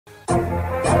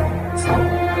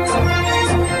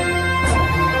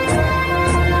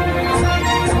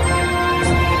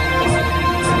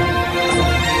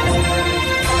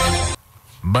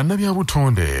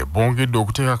Bannabyabutonde bongedde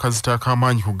okuteeka akazita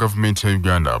ak'amaanyi ku gavumenti ya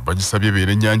Uganda bagisabye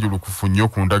ebeere ennyanjulukufu nnyo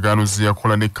ku ndagaano ze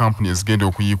yakola ne kampuni ezigenda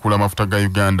okuyiikula amafuta ga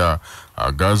Uganda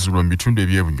agaazulwa mu bitundu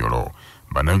eby'Ebunyolo.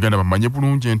 Bannayuganda bamanye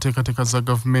bulungi enteekateeka za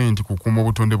gavumenti kukuuma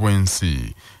obutonde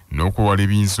bw'ensi n'okwewala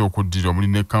ebiyinza okuddira omuli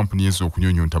ne kampuni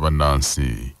ez'okunyuunyunta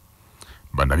bannansi.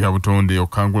 Bannabyabutonde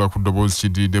okangula ku ddoboozi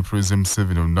kiddiridde Pulezidenti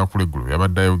Museven olunaku lw'eggulo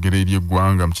yabadde ayogera eri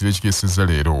eggwanga mu kiro ekigesezza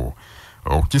leero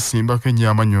okukisimbako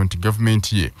ennyamanyo nti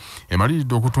gavumenti ye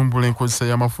emaliridde okutumbula enkozesa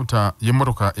y'amafuta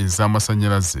y'emmotoka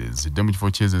ez'amasannyalaze zidde mu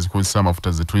kifo kyezo ezikozesa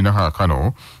amafuta ze tulina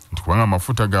kaakano nti kubanga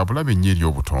amafuta ga bulabe nnyo eri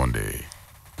obutonde.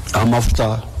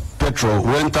 Amafuta petrol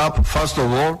went up first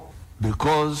of all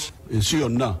because ensi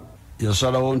yonna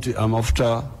yasalawo nti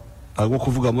amafuta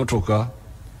ag'okuvuga motoka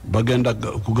bagenda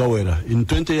kugawera. In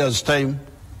 20 years time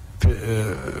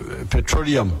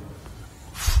petroleum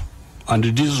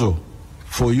and diesel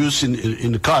for use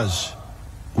in cars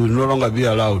will no longer be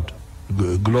allowed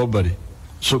globally.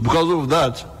 So because of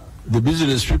that, the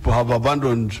business people have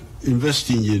abandoned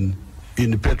investing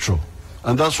in petrol.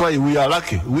 And that's why we are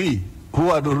lucky. We,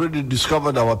 who had already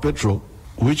discovered our petrol,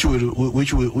 which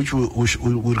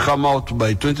will come out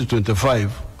by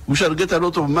 2025, we shall get a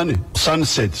lot of money.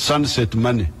 Sunset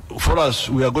money. For us,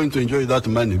 we are going to enjoy that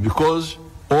money because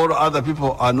all other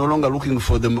people are no longer looking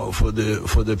for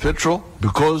the petrol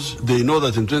because they know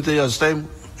that in 20 years' time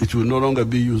it will no longer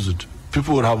be used.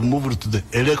 People will have moved to the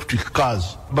electric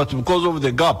cars. But because of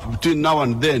the gap between now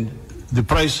and then, the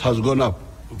price has gone up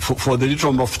for the liter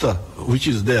mafuta, which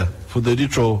is there, for the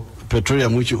liter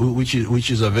petroleum,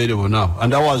 which is available now.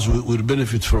 And ours will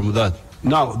benefit from that.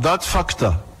 Now, that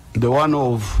factor, the one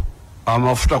of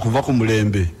amafuta kuva ku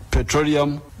mulembe,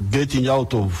 petroleum getting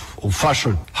out of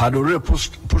fashion, had already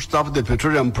pushed up the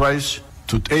petroleum price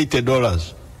to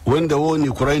 $80. When the war in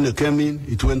Ukraine came in,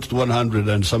 it went to 100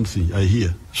 and something, I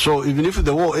hear. So even if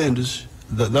the war ends,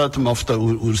 that mafuta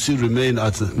will still remain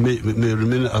may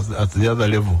remain at the other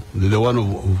level, the one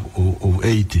of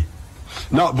 80.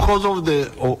 Now, because of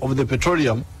the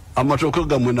petroleum, amatoke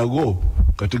gamwenago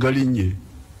katigalinye.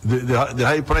 The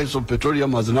high price of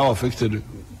petroleum has now affected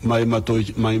my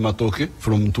matoke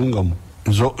from Tungamu.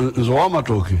 Nzo wa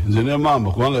matoke, nzene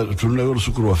mama, kuwanga tununa yoro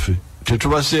sukuru wafe.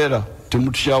 Tetubasera,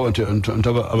 temutishawa,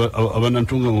 abana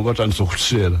Tungamu bata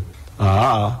nisokutisera.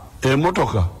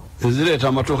 Motoka,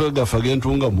 ezileta matoke gafage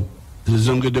Tungamu,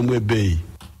 zizongede mwe bei.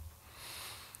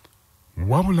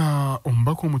 Wabula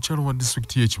ombako omukyalo wa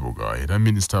disitulikiti y'Ekibuga era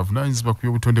minisita avunaanyizibwa ku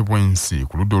by'obutonde bw'ensi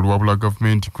ku ludda olwabula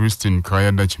gavumenti Christine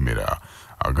Kayanda Kimera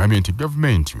agambye nti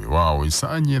gavumenti weewaawo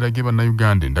esaanye erage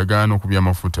bannayuganda endagaano ku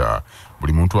by'amafuta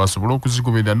buli muntu asobole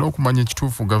okuzigoberera n'okumanya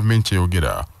ekituufu gavumenti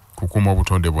eyogera kukuuma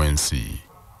obutonde bw'ensi.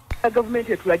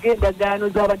 Gavumenti etulage endagaano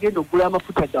z'abagenda okugula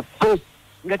amafuta gaffe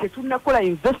nga tetunnakola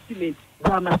investment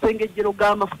z'amasengejjero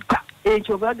g'amafuta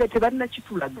ekyo baga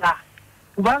tebannakitulaga.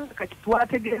 Kubanga kati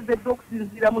twategeezeddwa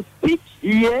okusinziira mu speech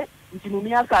ye nti mu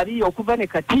myaka 2 okuva ne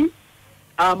kati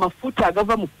amafuta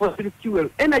agava mu fossil fuel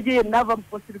energy yenna ava mu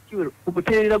fossil fuel ku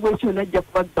buteerera bw'ekyo najja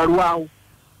kubaggalwawo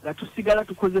nga tusigala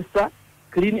tukozesa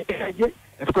clean energy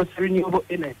nga tukozesa renewable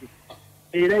energy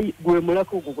era gwe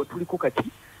mulako ogwo gwe tuliko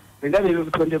kati nga bebe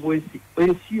butonde bw'ensi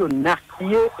ensi yonna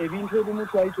ye ebintu ebimu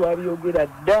twali twabiyogera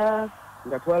dda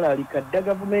nga twalalika dda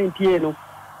gavumenti eno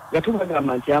nga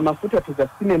tubagamba nti amafuta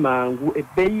tugasime mangu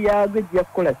ebbeeyi yaago ejja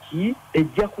kukola ki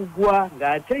ejja kugwa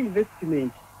ng'ate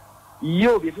investment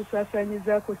yo bye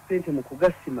tusaasaanyizaako ssente mu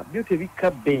kugasima byo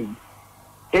tebikka bbeeyi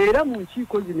era mu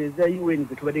nkiiko zino eza UN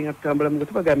ze tubadde nga tutambulamu nga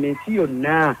tubagamba ensi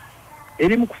yonna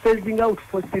eri mu phasing out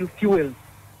fossil fuels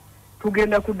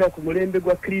tugenda kudda ku mulembe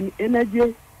gwa clean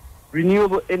energy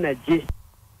renewable energy.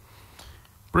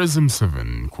 President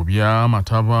Museven ku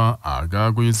by'amataba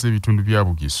agaagoyeza ebitundu bya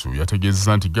Bugisu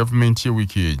yategeezezza nti gavumenti ye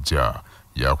wiiki ejja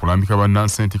yakulambika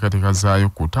bannansi enteekateeka zaayo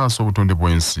kutaasa obutonde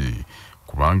bw'ensi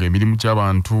kubanga emirimu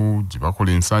gy'abantu gye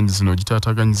bakola ensangi zino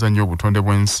gitaataganyiza nnyo obutonde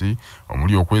bw'ensi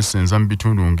omuli okwesenza mu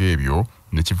bitundu ng'ebyo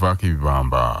ne kivaako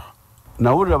ebibamba.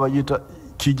 Nawulira bagiyita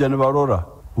kijja ne balora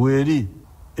weeri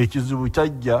ekizibu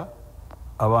kyajja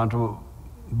abantu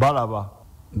balaba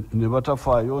ne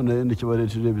batafaayo naye ne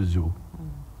kibaleetera ebizibu.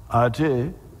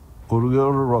 Ate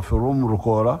olugero lwaffe olw'omu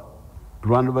Lukoola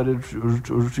lwandibadde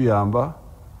lutuyamba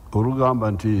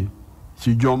olugamba nti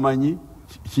kijjomanyi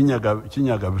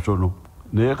kinyaga bitono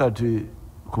naye kati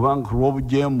kubanga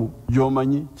lw'obujeemu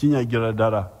gy'omanyi kinyagira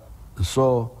ddala.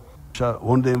 So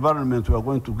on the environment we are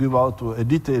going to give out a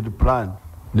detailed plan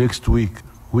next week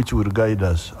which will guide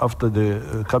us after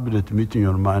the cabinet meeting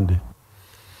on Monday.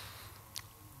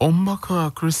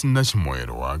 Omubaka Chris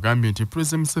Nakimwero agambye nti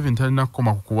President Museven talina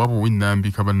kukoma ku kuwa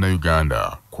buwinnambika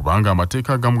bannayuganda kubanga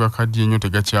amateeka agamu gakaddiye nnyo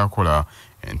tegakyakola,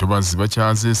 entobazi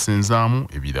bakyazeesenzaamu,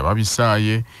 ebibira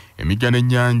babisaaye, emigga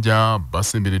n'ennyanja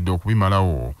basemberedde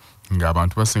okubimalawo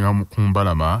ng'abantu basenga ku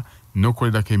mbalama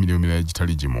n'okukolerako emirimu emirala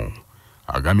egitali gimu.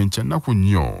 Agambye nti kyannaku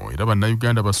nnyo era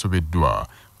bannayuganda basobeddwa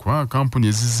kubanga kampuni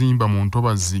ezizimba mu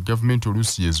ntobazi gavumenti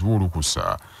oluusi yeziwa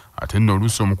olukusa ate nno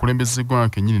oluusi omukulembeze gw'eggwanga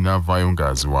kennyini n'avaayo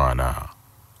ng'aziwaana.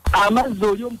 Amazzi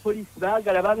oli omupoliisi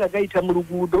baagala gayita mu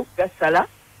luguudo gasala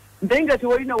naye nga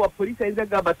tewalina wa poliisi ayinza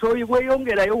gamba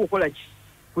weyongerayo okukola ki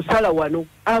kusala wano.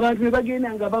 Abantu ne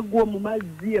bagenda nga bagwa mu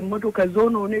mazzi, emmotoka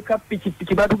zoonooneka,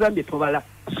 pikipiki batugambye tobala.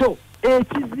 So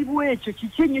ekizibu ekyo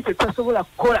kiki ennyo kye tutasobola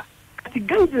kukola? Kati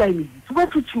guidelines tuba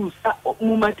tukyusa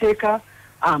mu mateeka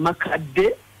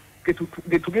amakadde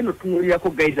ge tugenda otunuulirako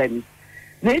guidelines.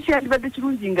 Naye kyandibadde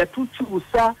kirungi nga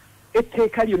tukyusa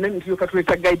etteeka lyonna ne tulyoka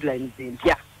tuleeta guidelines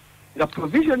empya nga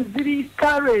provisions ziri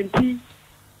current.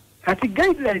 Kati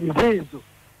guidelines ezo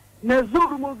nazo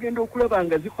olumu ogenda okulaba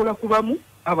nga zikola kubamu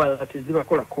abalala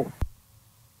tezibakolako.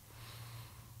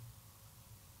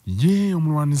 Ye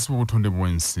omulwanisi w'obutonde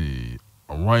bw'ensi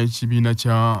ow'ekibiina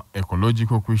kya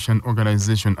Ecological Christian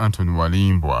Organization Anthony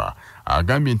Walimbwa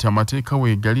agambye nti amateeka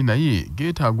weegali naye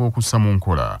geetaaga okussa mu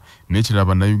nkola n'ekirala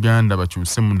bannayuganda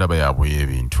bakyuse mu ndaba yaabwe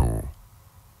y'ebintu.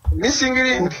 Missing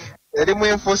link eri mu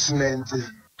enforcement.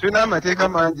 Tulina amateeka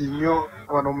mangi nnyo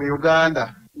wano mu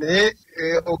Uganda naye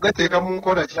ogateeka mu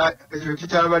nkola ekyo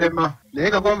kikyabalema.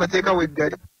 Naye gakuba amateeka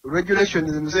weegali,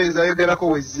 regulations muzeeyi zayogerako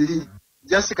weeziri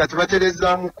jasi kati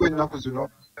baterezaamuko ennaku zino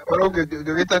olwo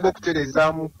geetaaga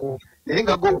okuterezaamuko naye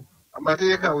nga go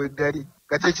amateeka weegali.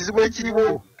 Kati ekizibu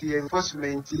ekiriwo ti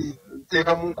enforcement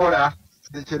teeka mu nkola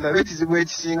kyenaba ekizibu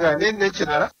ekisinga naye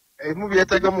nekirala ebimu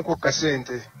byetaagamuko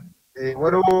kasente.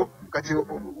 Waliwo kati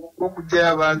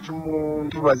okugyayo abantu mu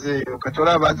ntubazi eyo kati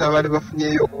olaba abantu abaali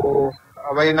bafunyeyo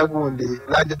abalina gundi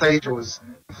land titles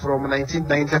from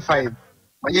 1995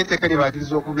 manye etteeka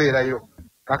libaatiriza okubeerayo.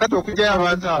 Kakati okugyayo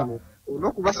abantu abo olina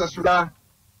okubasasula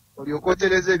olyoka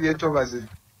otereza ebyentobazi.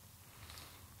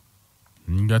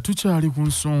 Nga tukyali ku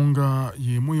nsonga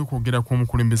y'emu y'okwogerako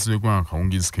omukulembeze w'eggwanga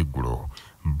Kawungizzi Keggulo,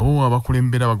 bo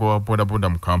abakulembera abagoba bodaboda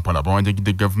mu Kampala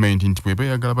bawanjagidde gavumenti nti bwe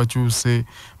bayagala bakyuse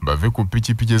bave ku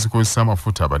pikipiki ezikozesa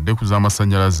amafuta badde ku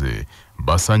z'amasannyalaze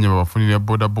basaanye babafunira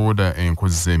bodaboda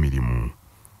enkozi z'emirimu.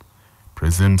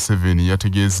 President Museven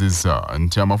yategeezezza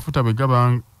nti amafuta bwe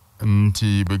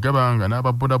gabanga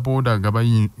n'ababodaboda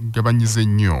gabanyize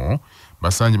nnyo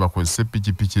basaanye bakozese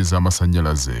pikipiki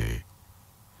ez'amasannyalaze.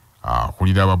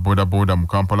 Akulira ababodaboda mu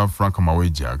Kampala Frank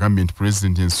Maweja agambye nti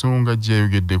Pulezidenti ensonga gye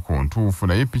yayogeddeko ntuufu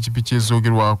naye pikipiki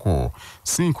ezoogerwako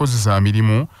si nkozi za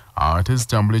mirimu ate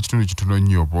zitambula ekitundu kitono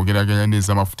nnyo boogeraganya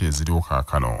n'ez'amafuta eziriwo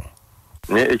kaakano.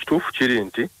 Naye ekituufu kiri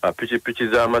nti pikipiki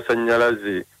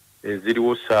z'amasannyalaze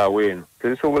eziriwo ssaawa eno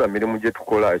tezisobola mirimu gye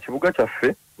tukola. Ekibuga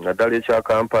kyaffe naddala ekya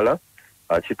Kampala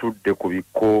kitudde ku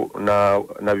bikko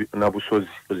na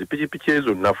busozi. Pikipiki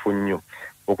ezo nnafu nnyo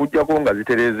okujjako nga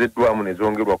zitereezeddwamu ne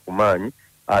zongerwa ku maanyi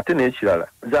ate n'ekirala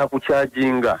za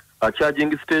kucharginga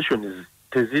charging stations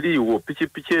teziriiwo.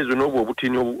 Pikipiki ezo n'obwo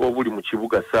obutini obuli mu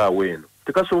kibuga ssaawa eno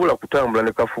tekasobola kutambula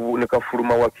ne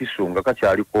kafuluma Wakiso nga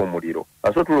kakyaliko omuliro.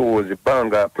 Aso tulowooza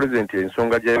ebbanga Pulezidenti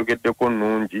ensonga gy'ayogeddeko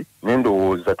nnungi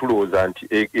n'endowooza tulowooza nti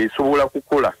esobola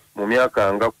kukola mu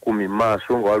myaka nga 10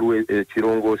 maaso nga waliwo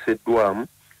ekirongooseddwamu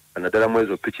naddala mu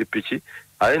ezo pikipiki.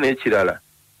 Ate n'ekirala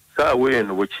ssaawa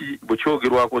eno bwe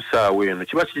kyogerwako ssaawa eno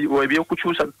kiba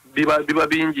ebyokukyusa biba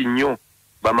bingi nnyo.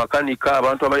 Bamakanika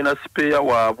abantu abalina sipeeya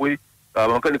waabwe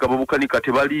abamakanika babukanika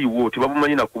tebaliiwo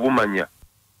tebabumanyi na kubumanya.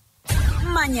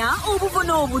 Manya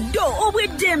obubona obuddo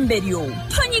obw'eddembe lyo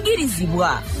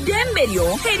tonyigirizibwa ddembe lyo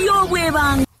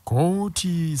ery'obwebanga.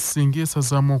 Kooti singa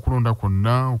esazaamu okulonda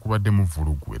kwonna okubadde mu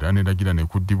vulugu era n'eragira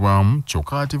nekuddibwamu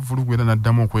kyokka ate vulugu era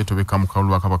n'addamu okwetobeka mu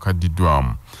kalulu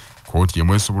akabakaddiddwamu. Kooti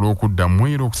yemu esobola okuddamu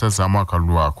era okusazaamu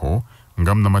akalulu ako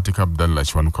nga munnamateeka Abdallah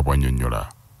Kiwanuka bw'annyonnyola.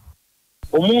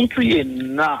 Omuntu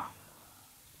yenna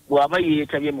bw'aba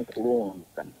yeetabye mu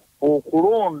kulonda,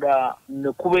 okulonda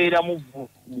ne kubeera mu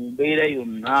mbeera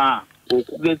yonna,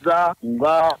 okugeza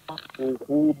nga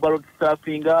okubalot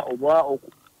staffinga oba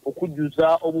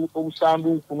okujjuza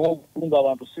obusanduuku n'obukunga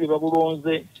abantu si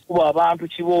babulonze, kuba abantu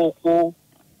kibooko,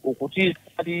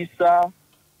 okutiisatiisa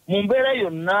mu mbeera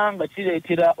yonna nga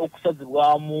kireetera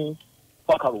okusazibwamu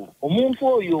pakalulu. Omuntu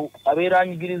oyo abeera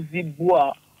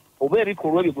anyigirizibbwa oba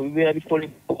ebikolwa ebyo bibeera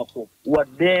bikolebwako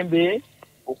waddembe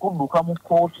okudduka mu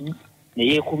kooti ne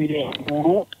yeekubira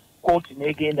engulu, kooti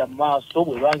n'egenda mu maaso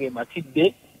bw'ebanga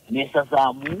ematidde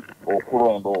n'esazaamu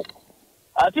okulonda okwo.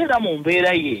 Ate era mu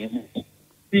mbeera y'emu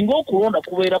singa okulonda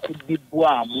kubeera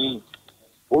kuddibwamu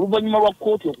oluvannyuma lwa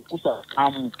kkooti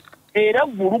okukusaamu era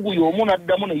vulugu y'omu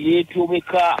n'addamu ne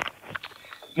yeetyobeka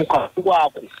mu kafuba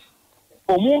ako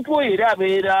omuntu oyo era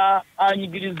abeera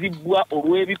anyigirizibwa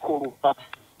olw'ebikolwa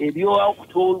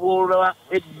ebyokutoola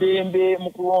eddembe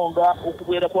mu kulonda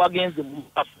okubeera kwagenze mu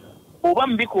maaso oba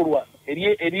mu bikolwa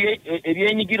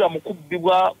ebyenyigira mu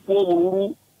kubbibwa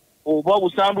kw'obululu oba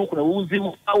obusanduuku ne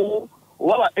buzibwawo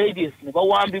oba ba agents ne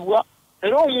bawambibwa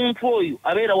era omuntu oyo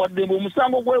abeera waddembe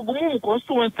omusango gwe gumu mu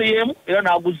constituency y'emu era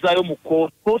n'aguzzaayo mu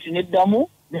kkooti n'eddamu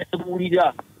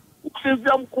n'ebuulira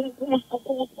okusinziira mu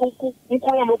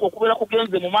kulonda okwo okubeera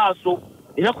kugenze mu maaso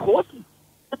era kkooti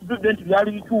etuddde nti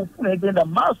byali bituufu n'egenda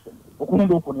mu maaso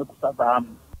okulonda okwo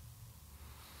n'ekusazaamu.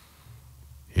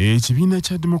 Ekibiina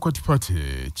kya Democratic Party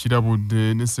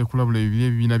kirabudde ne sekulabula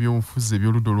ebibiina by'obufuzi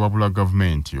eby'oludda olwabula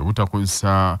gavumenti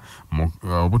obutakozesa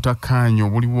obutakkaanya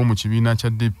obuliwo mu kibiina kya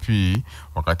DP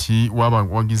wakati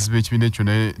w'abawagizi b'ekibiina ekyo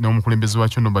n'omukulembeze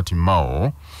wakyo Robert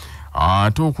Mao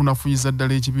ate okunafuyiza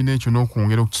ddala ekibiina ekyo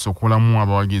n'okwongera okukisokolamu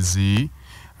abawagizi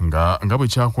nga bwe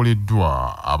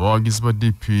kyakoleddwa abawagizi ba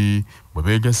DP bwe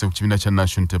beegasse ku kibiina kya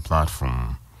National Unity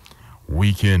Platform.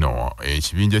 Wiiki eno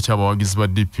ekibinja ky'abawagizi ba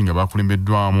DP nga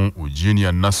bakulembeddwamu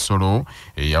Eugenia Nassolo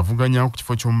eyavuganya ku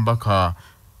kifo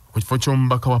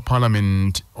ky'omubaka wa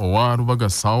Parliament owa Rubaga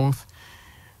South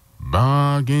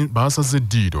baasaze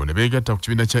eddiiro ne beegatta ku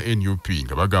kibiina kya NUP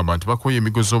nga bagamba nti bakoye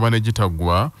emigozi oba ne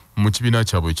gitaggwa mu kibiina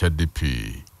kyabwe ekya DP.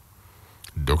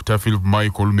 Dr. Philip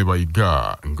Michael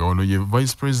Lumebayiga nga ono ye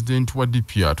Vice President wa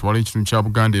DP atwala ekitundu kya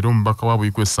Buganda era omubaka wa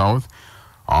Bwikwe South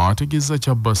ategeeza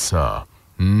Kyabasa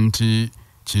nti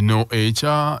kino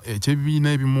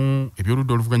eky'ebibiina ebimu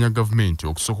eby'oludda oluvuganya gavumenti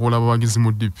okusokola abawagizi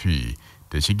mu DP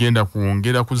tekigenda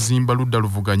kwongera kuzimba ludda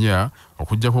luvuganya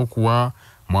okujjako okuwa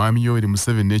Mwami Yoweri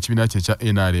Museveni n'ekibiina kye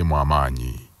ekya NRM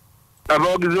amaanyi.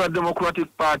 Abawagizi ba Democratic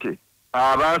Party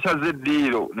abasaze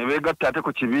eddiiro ne beegatta ate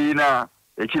ku kibiina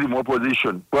ekiri mu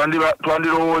opposition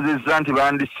twandirowoozezza nti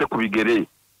bandisse ku bigere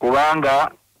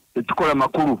kubanga ekikola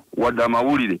makulu wadde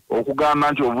amawulire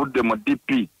okugamba nti ovudde mu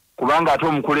DP kubanga ate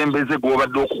omukulembeze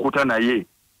gw'obadde okukuta naye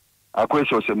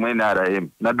akwesoose mu NRM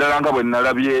naddala nga bwe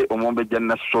nalabye omumbejja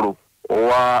Nassolo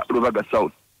owa Rubaga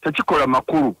South tekikola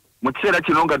makulu mu kiseera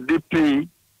kino nga DP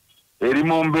eri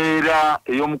mu mbeera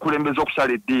ey'omukulembeze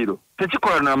okusala eddiiro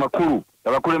tekikola n'amakulu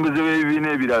abakulembeze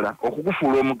b'ebibiina ebirala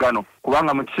okukufuula omugano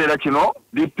kubanga mu kiseera kino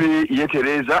DP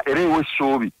yeetereeza era ewa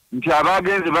essuubi nti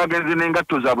bagenze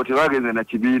n'engatto zaabwe tebagenze na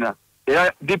kibiina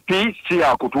era DP si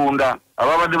yakutunda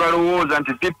ababadde balowooza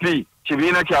nti DP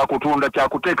kibiina kyakutunda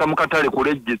kyakuteeka mu katale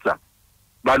kulejjesa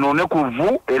banoone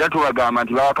kuvu era tubagamba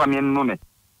nti bawakamye ennume.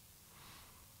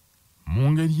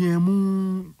 Mu ngeri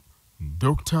emu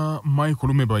Dr. Michael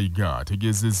Lumebayiga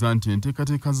ategeezezza nti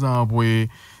enteekateeka zaabwe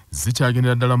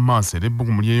zikyagendera ddala mu maaso era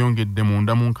ebbugumu lyeyongedde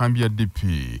munda mu nkambi ya DP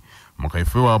mu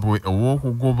kaife waabwe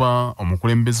ow'okugoba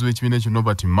omukulembeze w'ekibiina ekyo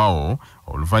Robert Mao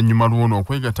oluvannyuma lw'ono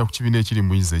okwegatta ku kibiina ekiri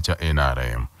mu yize ekya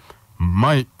NRM.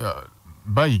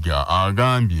 Bayiga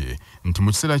agambye nti mu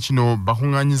kiseera kino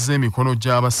bakuŋŋaanyiza emikono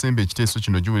gy'abasembe ekiteeso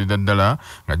kino giwulira ddala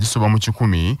nga gisoba mu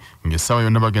 100 ng'essaawa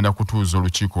yonna bagenda kutuuza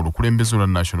olukiiko olukulembeze lwa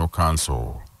National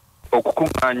Council.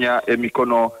 Okukuŋŋaanya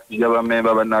emikono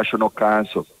gy'abamemba ba National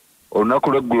Council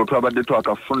olunaku lw'eggulo twabadde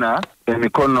twakafuna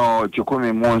emikono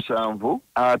 170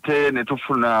 ate ne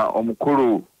tufuna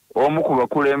omukulu omu ku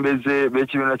bakulembeze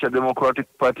b'ekibiina kya Democratic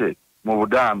Party mu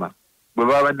Budaama bwe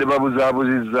babadde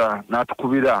babuzaabuzizza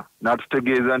n'atukubira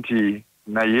n'atutegeeza nti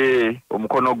naye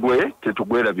omukono gwe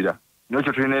tetugwerabira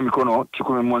n'ekyo tulina emikono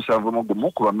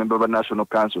 171 ku bamemba ba National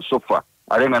Council sofa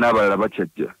ate nga n'abalala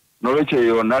bakyajja n'olwekyo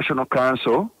eyo National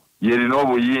Council yerina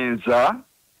obuyinza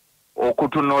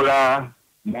okutunula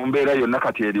mu mbeera yonna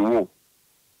kati eriwo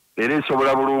era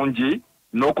esobola bulungi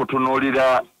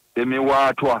n'okutunuulira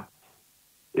emiwaatwa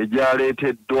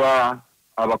egyaleeteddwa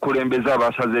abakulembeze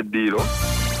abasaze eddiiro.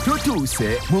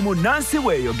 Tutuuse mu munnansi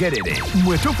weeyogerere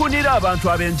mwe tufunira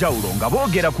abantu ab'enjawulo nga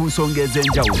boogera ku nsonga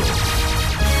ez'enjawulo.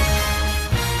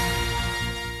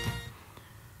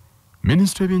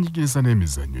 Minisitule y'ebyenjigiriza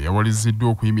n'emizannyo yawaliziddwa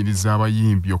okuyimiriza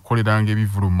abayimbi okukoleranga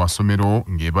ebivulu mu masomero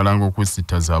ng'ebalanga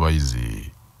okwesittaza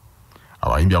abayizi.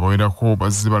 Abayimbi abawerako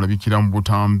bazze balabikira mu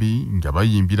butambi nga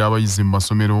bayimbira abayizi mu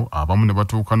masomero abamu ne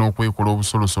batuuka n'okwekola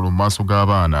obusolosolo mu maaso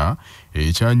g'abaana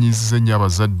ekyanyiiziza ennyo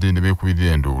abazadde ne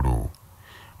beekubirira enduulu.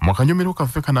 Mu kanyomero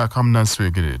kaffe kano akamunansi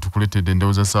weegerere tukuleetedde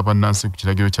endowooza z'abannansi ku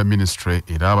kiragiro kya minisitule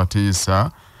era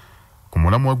abateesa ku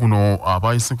mulamwa guno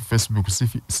abaayise ku Facebook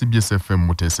CBS FM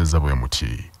muteeseza bwe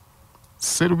muti.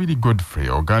 Serubiri Godfrey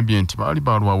ogambye nti baali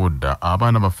balwawo dda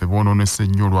abaana baffe boonoonese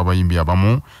nnyo olw'abayimbi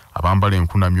abamu abambala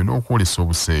enkunamyo n'okwolesa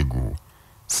obuseegu.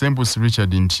 Sembus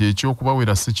Richard nti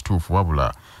ekyokubawera si kituufu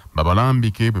wabula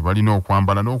babalambike bwe balina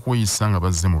okwambala n'okweyisa nga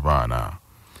bazze mu baana.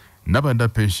 Nabanda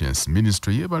Patience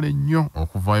Ministry yebale nnyo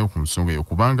okuvaayo ku nsonga eyo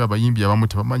kubanga abayimbi abamu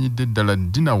tebamanyidde ddala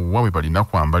ddina wawe balina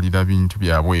kwambalira bintu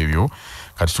byabwe ebyo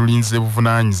kati tulinze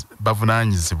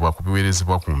bavunaanyizibwa ku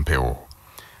biweerezebwa ku mpewo.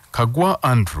 Kagwa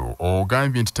Andrew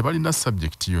ogambye nti tebalina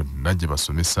sabjekiti yonna gye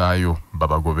basomesaayo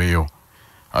babagobeyo.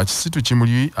 Kisitu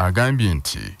Kimuli agambye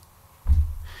nti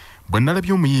bwe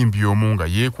nalabye omuyimbi omu nga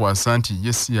yeekwasa nti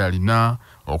ye si alina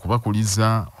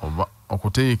okubakuliza oba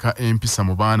okuteeka empisa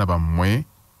mu baana bammwe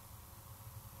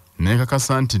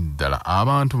nekakasa nti ddala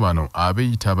abantu bano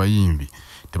abeeyita abayimbi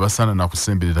tebasaana na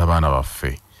kusemberera baana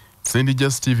baffe.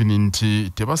 Sendija Stephen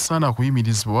nti tebasaana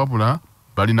kuyimirizibwa wabula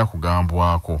balina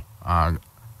kugambwako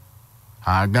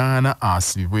agaana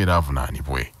asibibwe era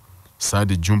avunaanibwe.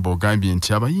 Saadi Jumbo ogambye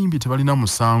nti abayimbi tebalina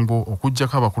musango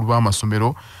okuggyako abakulu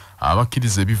b'amasomero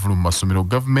abakkiriza ebivulu mu masomero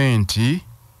gavumenti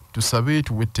tusabe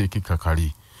tuwetteeke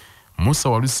kakali. Musa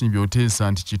Walusimbi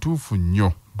oteesa nti kituufu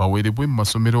nnyo baweerebwe mu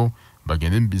masomero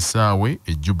bagende mu bisaawe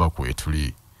ejjuba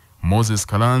kwetuli. Moses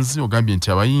Kalanzi ogambye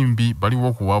nti abayimbi baliwo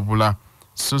okuwabula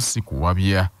so si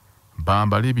kuwabya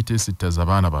bambale ebiteesittaza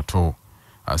abaana bato.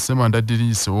 Asemanda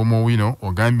Diriisi ow'Omuwino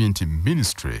ogambye nti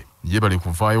ministry yebale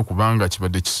kuvaayo kubanga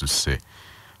kibadde kisusse.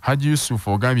 Haji Yusuf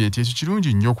ogambye nti ekyo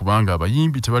kirungi nnyo kubanga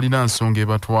abayimbi tebalina nsonga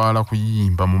ebatwala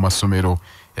kuyimba mu masomero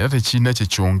era tekirina kye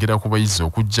kyongera ku bayizi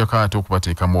okuggyako ate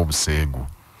okubateekamu obuseegu.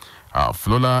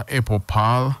 Flora Apple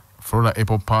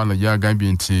Pal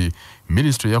yagambye nti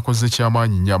ministry yakoze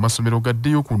kyamaanyi nnyo amasomero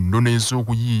gaddeyo ku nnono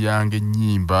ez'okuyiyanga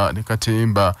ennyimba ne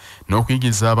katemba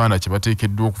n'okuyigiriza abaana kye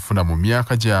bateekeddwa okufuna mu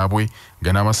myaka gyabwe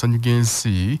nga n'amasanyu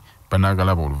g'ensi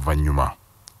banaagalaba oluvannyuma.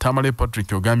 Tamale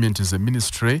Patrick ogambye nti ze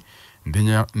ministry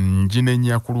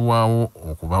njinenya kulwawo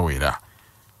okubawera.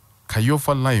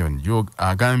 Kayofa Lion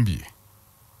agambye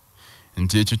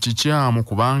nti ekyo kikyamu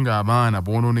kubanga abaana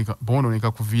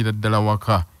boononeka kuviira ddala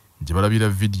waka gye balabira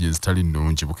vidiyo ezitali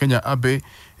nnungi. Bukenya Abe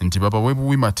nti babawe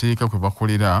buwi mateeka kwe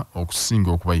bakolera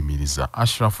okusinga okubayimiriza.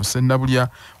 Ashraf Sennabulya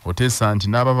oteesa nti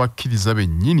n'ababakkiriza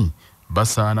bennyini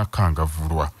basaana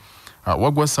kangavulwa.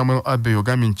 Wagwa Samuel Abe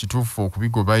ogambye nti kituufu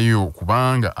okubigobayo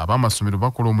kubanga ab'amasomero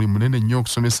bakola omulimu munene nnyo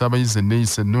okusomesa abayizi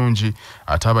enneeyisa ennungi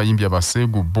ate abayimbi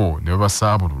abaseegu bo ne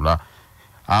babasaabulula.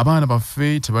 Abaana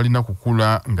baffe tebalina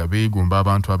kukula nga beegomba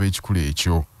abantu ab'ekikula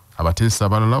ekyo. Abateesa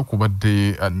abalala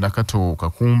okubadde Nakato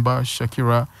Kakumba,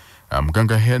 Shakira,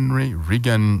 Muganga Henry,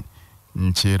 Regan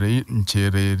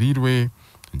Nchererirwe,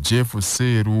 Jeff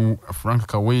Seru, Frank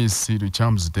Kawesi,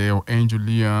 Richamsdale, Angel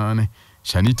Leon,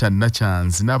 Shanita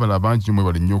Nachanzi n'abalala bangi mwe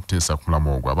bali nnyo okuteesa ku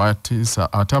mulamu ogwo.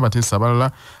 Ate abateesa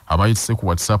abalala abayitise ku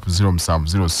WhatsApp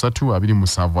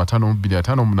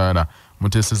 0703275258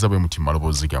 muteeseza bwe muti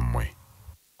maloboozi gammwe.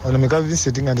 Ono Meka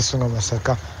Vincent nga ndisonga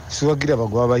Masaka siwagira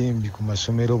bagwa abayimbi ku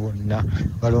masomero bonna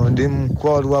balondemu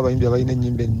kwa waliwo abayimbi abalina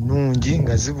ennyimba ennungi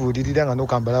nga zibuulirira nga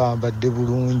n'okambala bambadde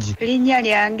bulungi. Linnya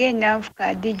lyange Nanfuka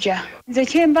Adija. Nze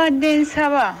kyembadde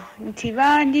nsaba nti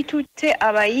banditutte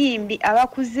abayimbi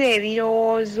abakuze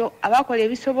ebirowoozo abakola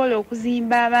ebisobola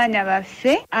okuzimba abaana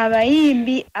baffe,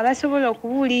 abayimbi abasobola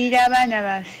okubuulirira abaana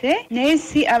baffe naye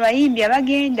si abayimbi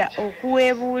abagenda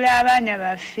okuweebuula abaana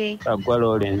baffe. Agwa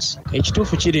Lawrence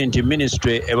ekituufu kiri nti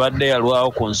ministry ebadde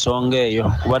yalwawo ku nsonga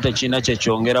eyo kuba tekirina kye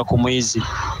kyongera ku muyizi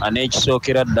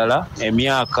n'ekisookera ddala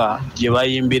emyaka gye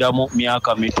bayimbiramu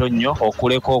myaka mito nnyo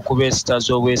okuleka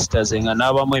okubeesitaza obwesitaze nga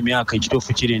n'abamu emyaka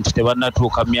ekituufu kiri nti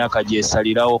tebannatuuka myaka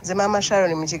gyesalirawo. Nze Maama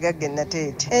Sharon mu Kigagga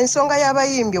Nateete. Ensonga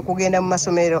y'abayimbi okugenda mu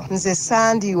masomero nze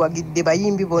sandiwagidde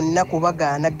bayimbi bonna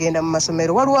kubagaana kugenda mu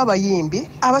masomero. Waliwo abayimbi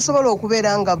abasobola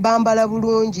okubeera nga bambala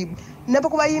bulungi nabo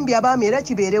ku bayimbi abaami era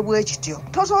kibeere bwe kityo.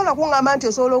 Tosobola kuŋŋamba nti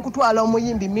osobola okutwala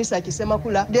omuyimbi Misa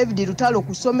Kisemakula David Lutalo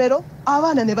ku ssomero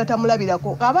abaana ne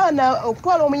batamulabirako. Abaana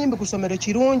okutwala omuyimbi ku ssomero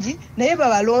kirungi naye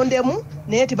babalondemu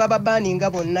naye tebababaaninga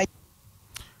bonna.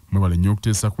 Mwebale nnyo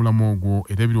okuteesa kulamu ogwo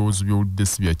era ebirowoozo by'oludde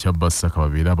si bya Kyabbasaka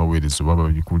babeere abaweereza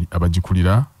oba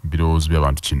abagikulira birowoozo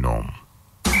by'abantu kinoomu.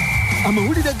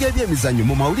 Amawulire g'ebyemizannyo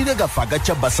mu mawulire gaffe aga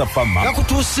Kyabbasa Fama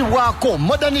gakutuusibwako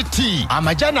Modern Tea,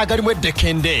 amajaani agalimu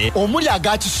eddekende omuli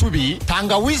aga kisubi,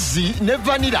 tangawizi ne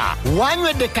vanira.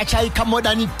 Wanywedde kacaayi ka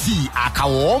Modern Tea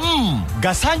akawoomu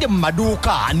gasange mu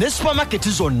maduuka ne supamaketi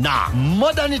zonna.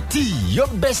 Modern Tea, your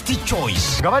best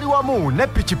choice. Nga bali wamu ne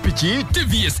pikipiki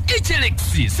TVS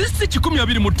HLX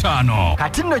 625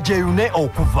 kati nno gyeyune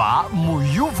okuva mu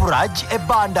Yuvraj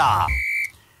ebbanda.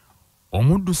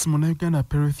 Omuddusi Munnayuganda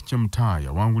Perith Chemtai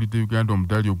awangulidde Uganda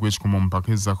omudaali ogw'ekikomo mu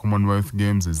mpaka za Commonwealth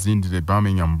Games ezindire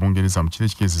Birmingham mu Bungereza mu kiro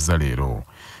ekikeezezza leero.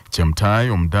 Chemtai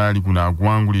omudaali guno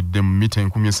agwangulidde mu mita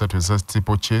 3000 eza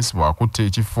steeplechase bw'akutte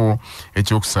ekifo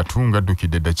ekyokusatu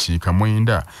ng'addukidde eddakiika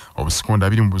 9 obusekonda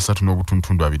 23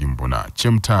 n'obutuntundu 24.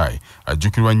 Chemtai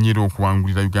ajjukirwa nnyo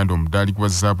okuwangulira Uganda omudaali gwa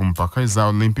zaabu mu mpaka eza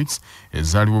Olympics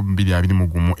ezaaliwo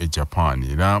 2021 e Japan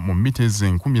era mu mita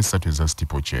 3000 eza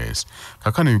steeplechase.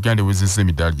 Kakano Uganda ewezezza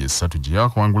emidaali 3 gye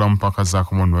yakuwangula mu mpaka za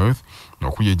Commonwealth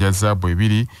okuli egya zaabu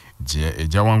 2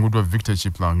 ejawanguddwa Victor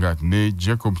Chiplangat ne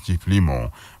Jacob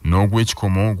Kiplimo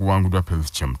n'ogw'ekikomo guwanguddwa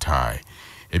Perth Chemtai.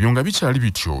 Ebyo nga bikyali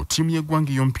bityo, ttiimu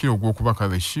y'eggwanga ey'omupiira ogw'okubaka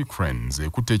the She Cranes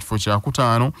ekutte ekifo kya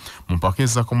 5 mu mpaka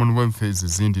eza Commonwealth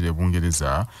ezizindira e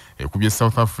Bungereza ekubye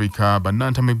South Africa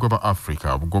bannantameggwa ba Africa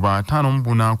obugoba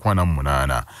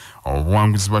 5-48.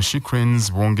 Obuwanguzi bwa She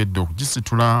Cranes bwongedde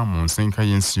okugisitula mu nsenka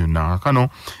y'ensi yonna. Kano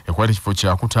ekwata ekifo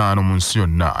kya 5 mu nsi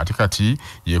yonna ate kati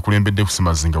yeekulembedde ku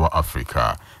ssemazinga wa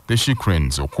Africa. The She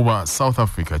Cranes okuba South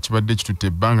Africa kibadde kitutte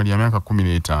ebbanga lya myaka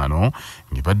 15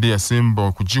 ng'ebadde yasemba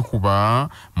okugikuba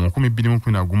mu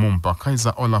 2011 mpaka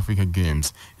eza All Africa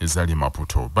Games ezali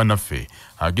Maputo. Banaffe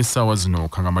ag'essaawa zino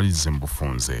kangamalirize mu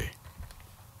bufunze.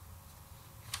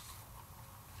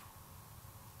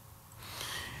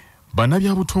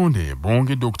 Bannabyabutonde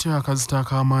bongedde okuteeka akazita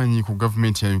ak'amaanyi ku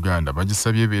gavumenti ya Uganda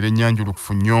bagisabye ebeere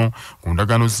ennyanjulukufu nnyo ku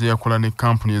ndagaano ze yakola ne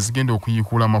kampuni ezigenda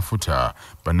okuyiikula amafuta.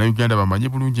 Bannayuganda bamanye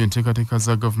bulungi enteekateeka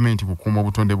za gavumenti kukuuma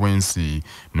obutonde bw'ensi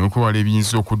n'okwewala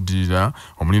ebiyinza okuddirira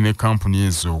omuli ne kampuni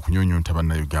ezo okunyonyonta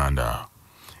bannayuganda.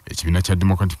 Ekibiina kya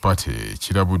Democratic Party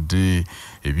kirabudde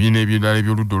ebibiina ebirala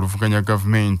eby'oludda oluvuganya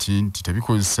gavumenti nti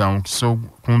tebikozesa mukisa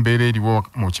ku mbeera eriwo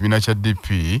mu kibiina kya DP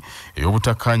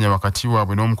ey'obutakkaanya wakati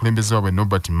waabwe n'omukulembeze waabwe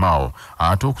Norbert Mao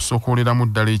ate okusokooleramu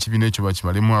ddala ekibiina ekyo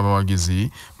bakimalemu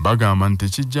abawagizi bagamba nti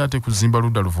tekijja ate kuzimba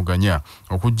ludda luvuganya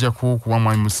okuggyako okuwa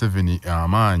Mwami Museven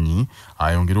amaanyi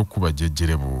ayongere okukuba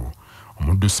jjejjerebu.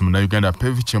 Omuddusi Munnayuganda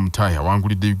Perth Chemtai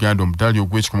awangulidde Uganda omudaali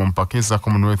ogw'ekikomo mu mpaka eza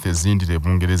Commonwealth ezindira e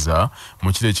Bungereza mu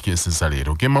kiro ekikeeseza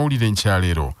leero. Ge mawulire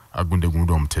nkyaleero aggunde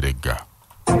Omuteregga.